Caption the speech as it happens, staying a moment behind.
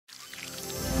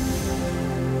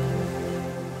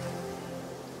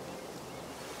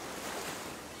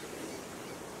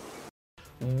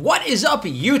What is up,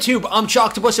 YouTube? I'm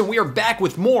Choctopus, and we are back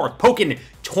with more POKKEN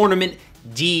Tournament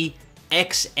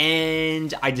DX,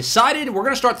 and I decided we're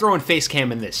going to start throwing face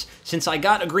cam in this. Since I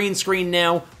got a green screen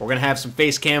now, we're going to have some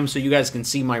face cam so you guys can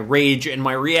see my rage and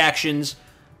my reactions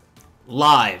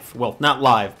live. Well, not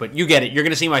live, but you get it. You're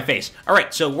going to see my face.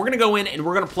 Alright, so we're going to go in and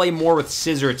we're going to play more with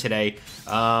SCIZOR today,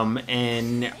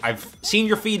 and I've seen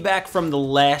your feedback from the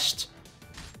last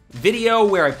video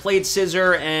where I played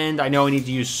SCIZOR, and I know I need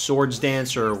to use Swords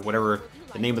Dance or whatever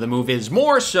the name of the move is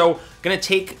more, so gonna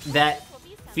take that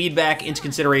feedback into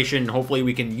consideration, and hopefully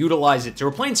we can utilize it. So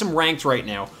we're playing some ranked right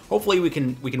now. Hopefully we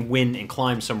can win and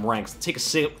climb some ranks. Let's take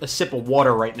a sip of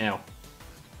water right now.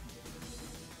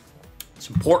 It's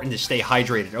important to stay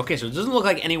hydrated. Okay, so it doesn't look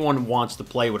like anyone wants to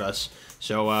play with us,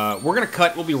 so we're gonna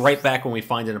cut. We'll be right back when we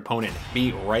find an opponent.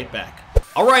 Be right back.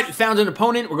 Alright, found an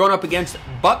opponent. We're going up against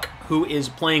Buck, who is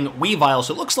playing Weavile.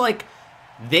 So it looks like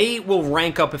they will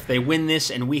rank up if they win this,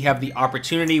 and we have the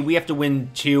opportunity. We have to win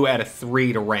 2 out of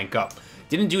 3 to rank up.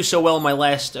 Didn't do so well in my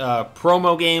last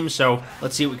promo game, so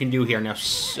let's see what we can do here. Now,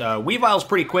 Weavile's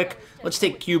pretty quick. Let's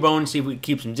take Cubone, see if we can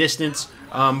keep some distance.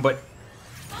 But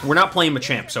we're not playing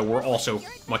Machamp, so we're also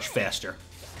much faster.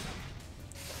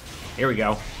 Here we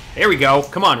go. There we go.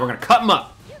 Come on, we're going to cut him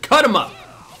up. Cut him up.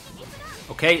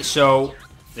 Okay, so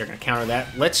they're going to counter that.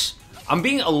 I'm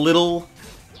being a little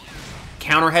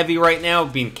counter-heavy right now,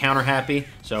 being counter-happy,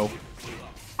 so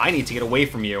I need to get away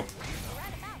from you.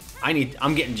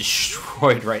 I'm getting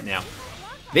destroyed right now.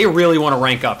 They really want to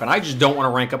rank up, and I just don't want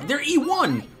to rank up. They're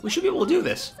E1! We should be able to do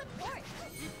this.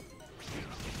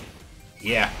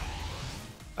 Yeah.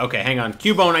 Okay, hang on.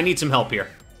 Cubone, I need some help here.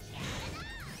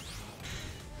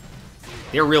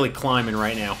 They're really climbing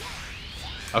right now.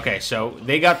 Okay, so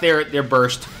they got their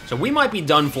burst. So we might be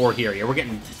done for here. Yeah, we're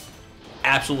getting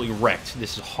absolutely wrecked.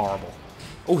 This is horrible.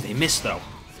 Oh, they missed, though.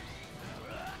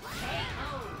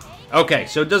 Okay,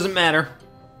 so it doesn't matter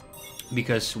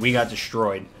because we got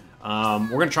destroyed. We're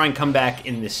going to try and come back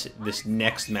in this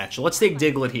next match. So let's take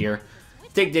Diglett here.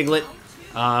 Take Diglett.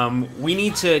 We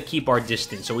need to keep our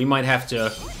distance, so we might have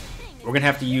to... We're going to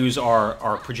have to use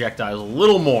our projectiles a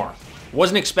little more.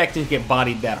 Wasn't expecting to get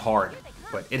bodied that hard,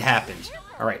 but it happens.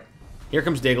 Alright, here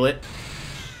comes Diglett.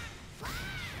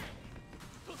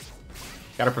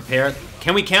 Gotta prepare.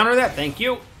 Can we counter that? Thank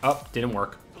you. Oh, didn't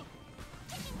work.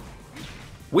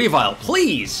 Weavile,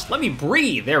 please! Let me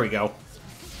breathe. There we go.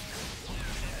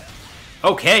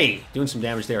 Okay, doing some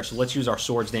damage there, so let's use our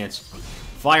Swords Dance.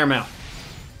 Fire him out.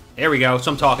 There we go, that's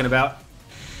what I'm talking about.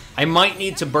 I might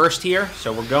need to burst here,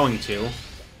 so we're going to.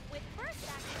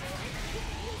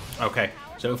 Okay,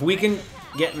 so if we can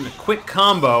get in a quick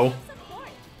combo,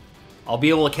 I'll be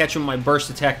able to catch him with my burst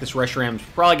attack. This Reshiram's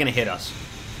probably going to hit us.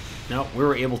 No, we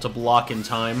were able to block in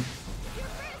time.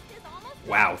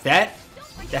 Wow, that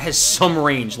has some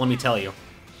range, let me tell you.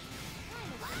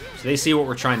 So they see what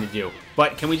we're trying to do.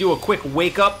 But can we do a quick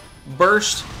wake-up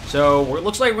burst? So it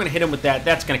looks like we're going to hit him with that.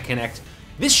 That's going to connect.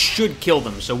 This should kill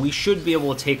them, so we should be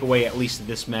able to take away at least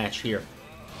this match here.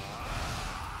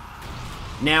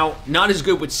 Now, not as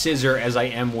good with SCIZOR as I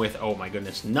am with... Oh my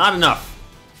goodness, not enough.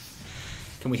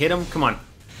 Can we hit him? Come on.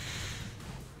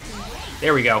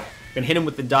 There we go. Gonna hit him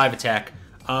with the dive attack.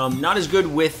 Not as good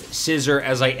with SCIZOR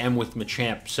as I am with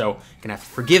Machamp, so gonna have to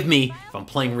forgive me if I'm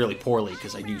playing really poorly,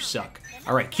 because I do suck.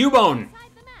 Alright, Cubone!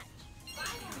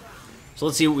 So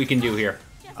let's see what we can do here.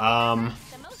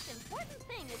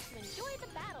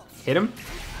 Hit him.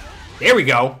 There we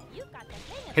go.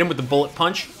 Hit him with the bullet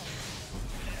punch.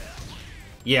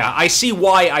 Yeah, I see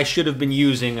why I should have been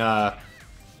using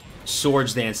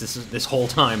Swords Dance this whole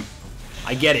time.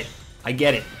 I get it. I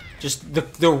get it. Just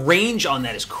the range on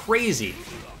that is crazy.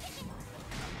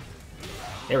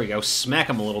 There we go. Smack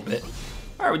him a little bit.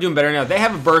 Alright, we're doing better now. They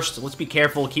have a burst. Let's be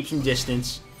careful. Keep some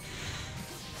distance.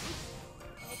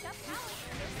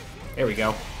 There we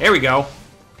go. There we go.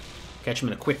 Catch him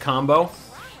in a quick combo.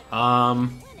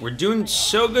 We're doing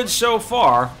so good so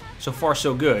far. So far,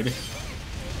 so good.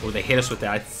 Oh, they hit us with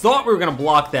that. I thought we were going to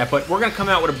block that, but we're going to come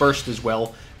out with a burst as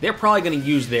well. They're probably going to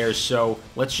use theirs, so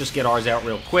let's just get ours out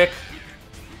real quick.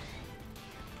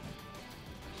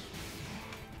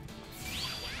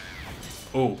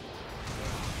 Oh.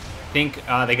 I think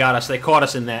they got us. They caught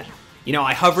us in that. You know,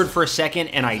 I hovered for a second,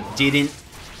 and I didn't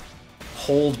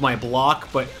hold my block,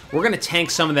 but we're going to tank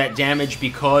some of that damage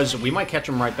because we might catch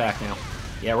them right back now.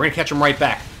 Yeah, we're going to catch them right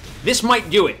back. This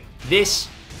might do it. This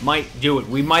might do it.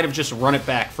 We might have just run it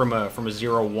back from a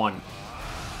 0-1.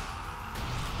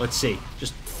 Let's see.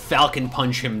 Just Falcon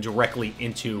punch him directly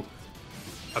into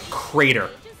a crater.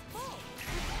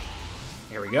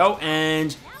 There we go.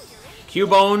 And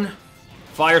Cubone,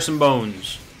 fire some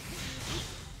bones.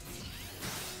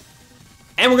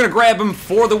 And we're going to grab him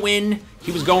for the win.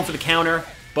 He was going for the counter,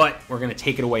 but we're going to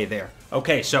take it away there.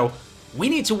 Okay, so we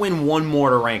need to win one more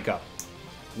to rank up.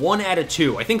 1 out of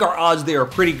 2. I think our odds there are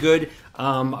pretty good.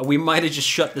 We might have just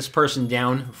shut this person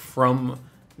down from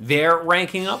their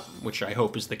ranking up, which I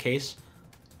hope is the case.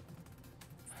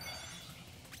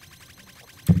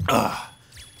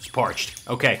 It's parched.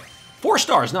 Okay. 4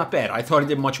 stars, not bad. I thought it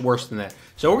did much worse than that.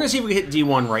 So we're going to see if we can hit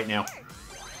D1 right now.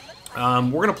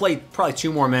 We're going to play probably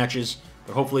 2 more matches,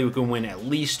 but hopefully we can win at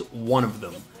least one of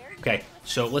them. Okay,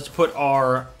 so let's put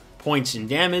our points in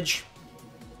damage.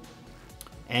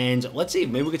 And let's see,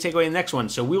 maybe we can take away the next one.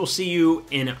 So we will see you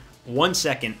in 1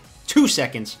 second, 2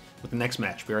 seconds with the next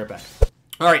match. Be right back.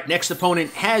 All right, next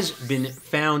opponent has been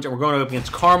found, and we're going up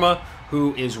against Karma,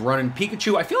 who is running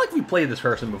Pikachu. I feel like we played this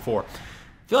person before.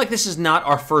 I feel like this is not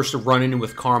our first run-in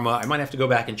with Karma. I might have to go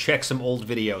back and check some old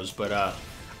videos, but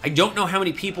I don't know how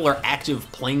many people are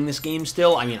active playing this game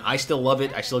still. I mean, I still love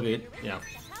it. I still get,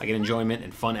 I get enjoyment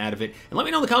and fun out of it. And let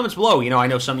me know in the comments below. I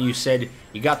know some of you said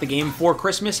you got the game for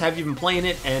Christmas. Have you been playing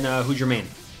it? And who's your main?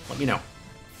 Let me know.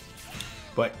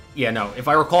 But, yeah, no. If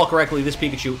I recall correctly, this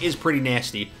Pikachu is pretty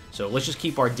nasty. So let's just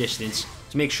keep our distance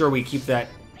to make sure we keep that...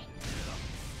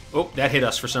 Oh, that hit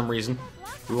us for some reason.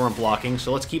 We weren't blocking.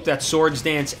 So let's keep that Swords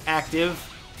Dance active.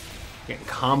 Getting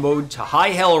comboed to high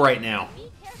hell right now.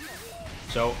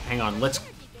 So, hang on. Let's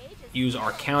use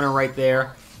our counter right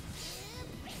there.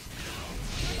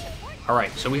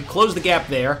 Alright, so we can close the gap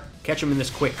there. Catch him in this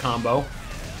quick combo.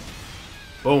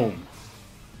 Boom.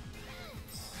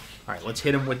 Alright, let's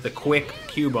hit him with the quick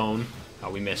Cubone. Oh,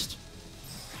 we missed.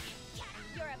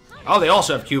 Oh, they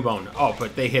also have Cubone. Oh,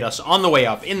 but they hit us on the way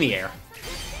up, in the air.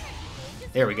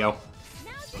 There we go.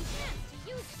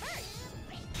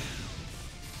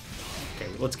 Okay,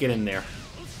 let's get in there.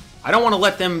 I don't want to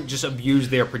let them just abuse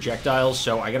their projectiles,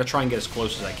 so I gotta try and get as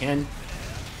close as I can.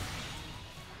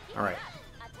 Alright.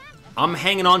 I'm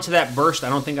hanging on to that burst. I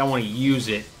don't think I want to use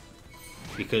it,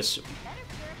 because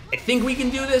I think we can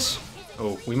do this.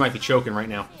 Oh, we might be choking right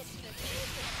now.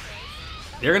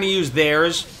 They're gonna use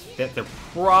theirs. That they're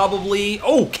probably...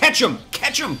 Oh, catch them!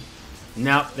 Catch them!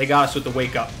 No, they got us with the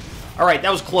wake up. Alright,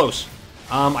 that was close.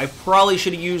 I probably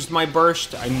should have used my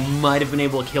burst. I might have been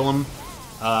able to kill him.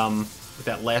 With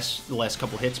that the last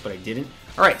couple hits, but I didn't.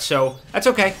 Alright, so that's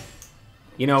okay.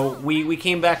 We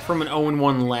came back from an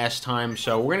 0-1 last time,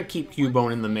 so we're going to keep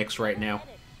Cubone in the mix right now.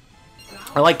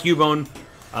 I like Cubone.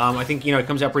 I think, it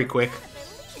comes out pretty quick.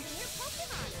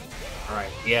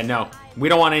 Alright, yeah, no. We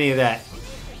don't want any of that.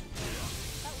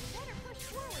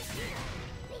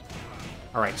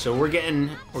 Alright, so we're getting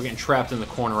trapped in the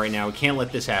corner right now. We can't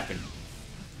let this happen.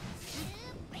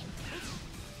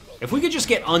 If we could just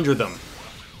get under them.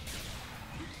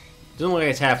 Doesn't look like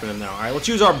it's happening, though. Alright, let's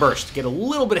use our burst to get a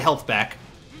little bit of health back.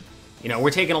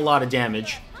 We're taking a lot of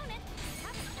damage.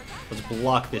 Let's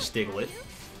block this Diglett.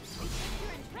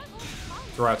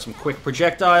 Throw out some quick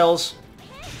projectiles.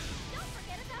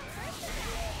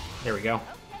 There we go.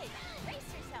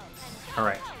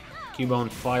 Alright.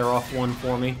 Cubone, fire off one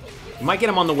for me. We might get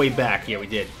him on the way back. Yeah, we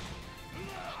did.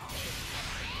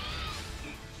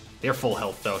 They're full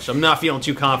health, though, so I'm not feeling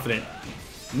too confident.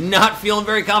 Not feeling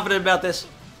very confident about this.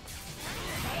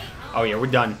 Oh, yeah, we're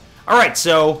done. Alright,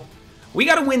 so we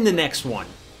got to win the next one.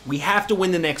 We have to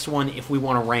win the next one if we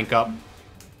want to rank up.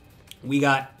 We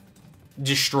got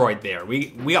destroyed there.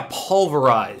 We got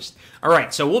pulverized.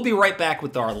 Alright, so we'll be right back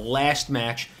with our last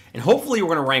match, and hopefully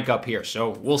we're going to rank up here,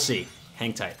 so we'll see.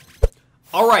 Hang tight.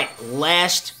 Alright,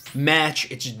 last match.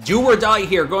 It's do or die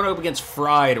here, going up against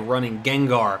Fried, running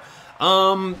Gengar.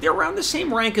 They're around the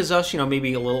same rank as us,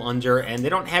 maybe a little under, and they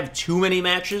don't have too many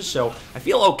matches, so I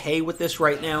feel okay with this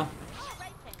right now.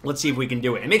 Let's see if we can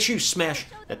do it. And make sure you smash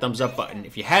that thumbs up button.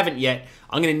 If you haven't yet,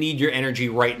 I'm going to need your energy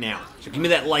right now. So give me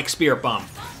that like Spirit Bomb.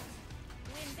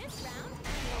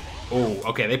 Oh,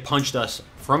 okay, they punched us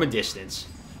from a distance.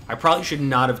 I probably should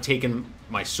not have taken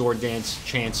my Sword Dance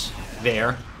chance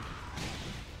there.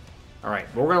 Alright,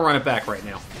 but we're going to run it back right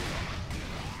now.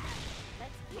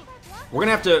 We're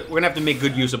gonna have to make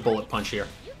good use of Bullet Punch here,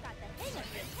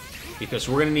 because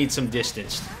we're gonna need some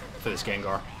distance for this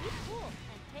Gengar.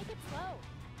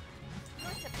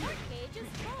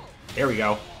 There we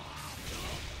go.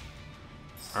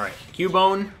 All right,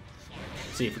 Cubone.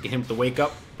 Let's see if we can hit him with the wake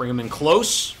up. Bring him in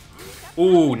close.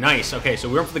 Ooh, nice. Okay, so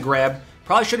we went for the grab.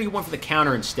 Probably should have went for the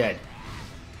counter instead.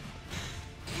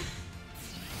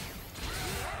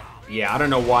 Yeah, I don't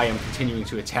know why I'm continuing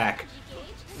to attack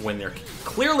when they're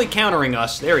clearly countering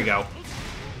us. There we go.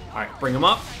 Alright, bring him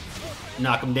up.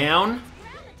 Knock him down.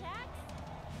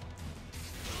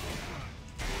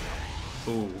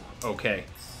 Ooh, okay.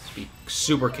 Let's be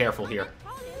super careful here.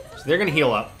 So they're going to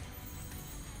heal up.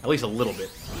 At least a little bit.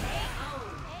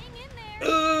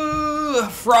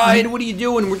 Fried, what are you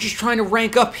doing? We're just trying to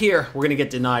rank up here. We're going to get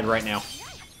denied right now.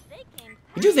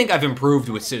 I do think I've improved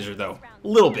with Scizor, though. A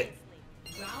little bit.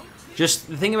 Just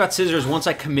the thing about Scizor is once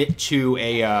I commit to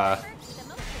a...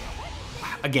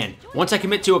 again, once I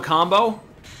commit to a combo,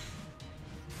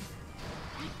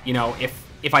 you know,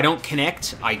 if I don't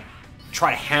connect, I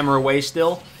try to hammer away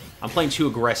still. I'm playing too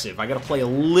aggressive. I got to play a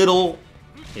little...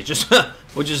 It just...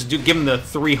 we'll just give him the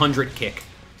 300 kick.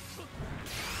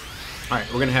 Alright,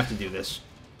 we're going to have to do this.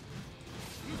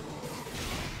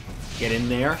 Get in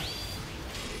there.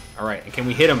 Alright, and can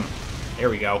we hit him? There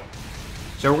we go.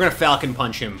 So we're going to Falcon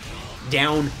Punch him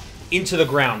down into the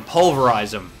ground.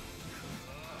 Pulverize him.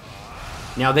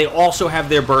 Now, they also have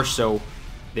their burst, so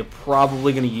they're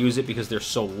probably going to use it because they're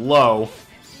so low.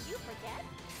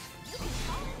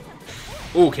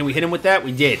 Ooh, can we hit him with that?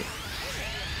 We did.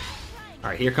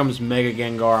 Alright, here comes Mega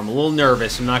Gengar. I'm a little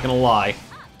nervous, I'm not going to lie.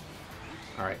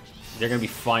 Alright, they're going to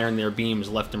be firing their beams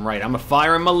left and right. I'm going to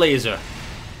fire my laser.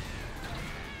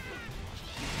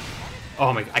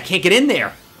 Oh my, I can't get in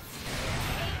there.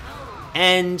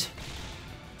 And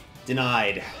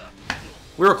denied.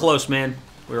 We were close, man.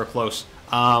 We were close.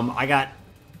 I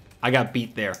got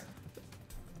beat there.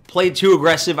 Played too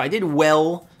aggressive. I did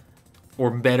well or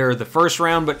better the first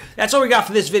round, but that's all we got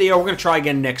for this video. We're going to try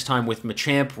again next time with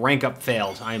Machamp. Rank up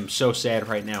failed. I am so sad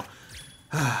right now.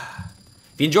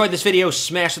 If you enjoyed this video,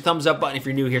 smash the thumbs up button. If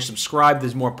you're new here, subscribe.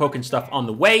 There's more Pokken stuff on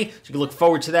the way, so you can look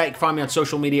forward to that. You can find me on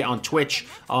social media, on Twitch,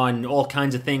 on all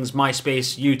kinds of things,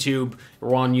 MySpace, YouTube.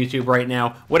 We're on YouTube right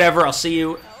now. Whatever, I'll see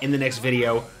you in the next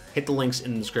video. Hit the links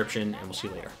in the description, and we'll see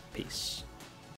you later. Peace.